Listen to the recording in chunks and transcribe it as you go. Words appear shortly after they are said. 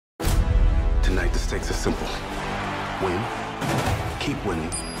Tonight, the stakes are simple. Win, keep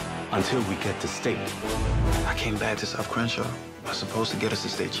winning, until we get to state. I came back to South Crenshaw. I was supposed to get us a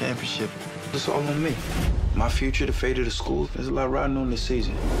state championship. It's all on me. My future, the fate of the school, there's a lot riding on this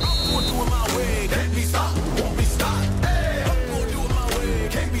season.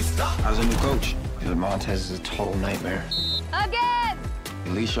 How's the new coach? Montez is a total nightmare. Again!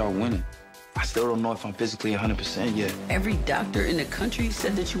 At least y'all winning. I still don't know if I'm physically 100% yet. Every doctor in the country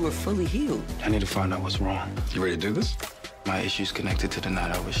said that you were fully healed. I need to find out what's wrong. You ready to do this? My issue's connected to the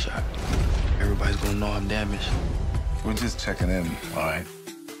night I was shot. Everybody's gonna know I'm damaged. We're just checking in, all right?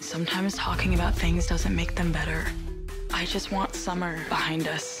 Sometimes talking about things doesn't make them better. I just want summer behind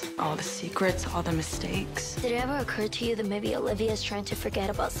us. All the secrets, all the mistakes. Did it ever occur to you that maybe Olivia's trying to forget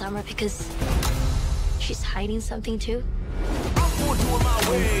about Summer because she's hiding something too?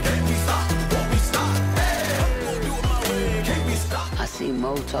 I see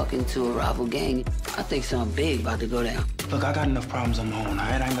Mo talking to a rival gang. I think something big about to go down. Look, I got enough problems on my own, all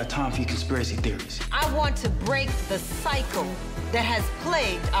right? I ain't got time for your conspiracy theories. I want to break the cycle that has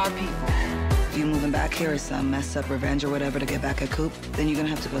plagued our people. If you're moving back here or some messed up revenge or whatever to get back at Coop, then you're gonna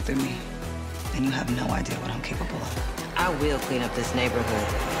have to go through me. And you have no idea what I'm capable of. I will clean up this neighborhood.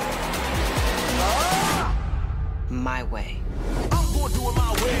 My way. I'm gonna do it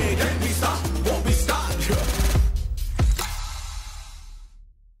my way. Can't be stopped, won't be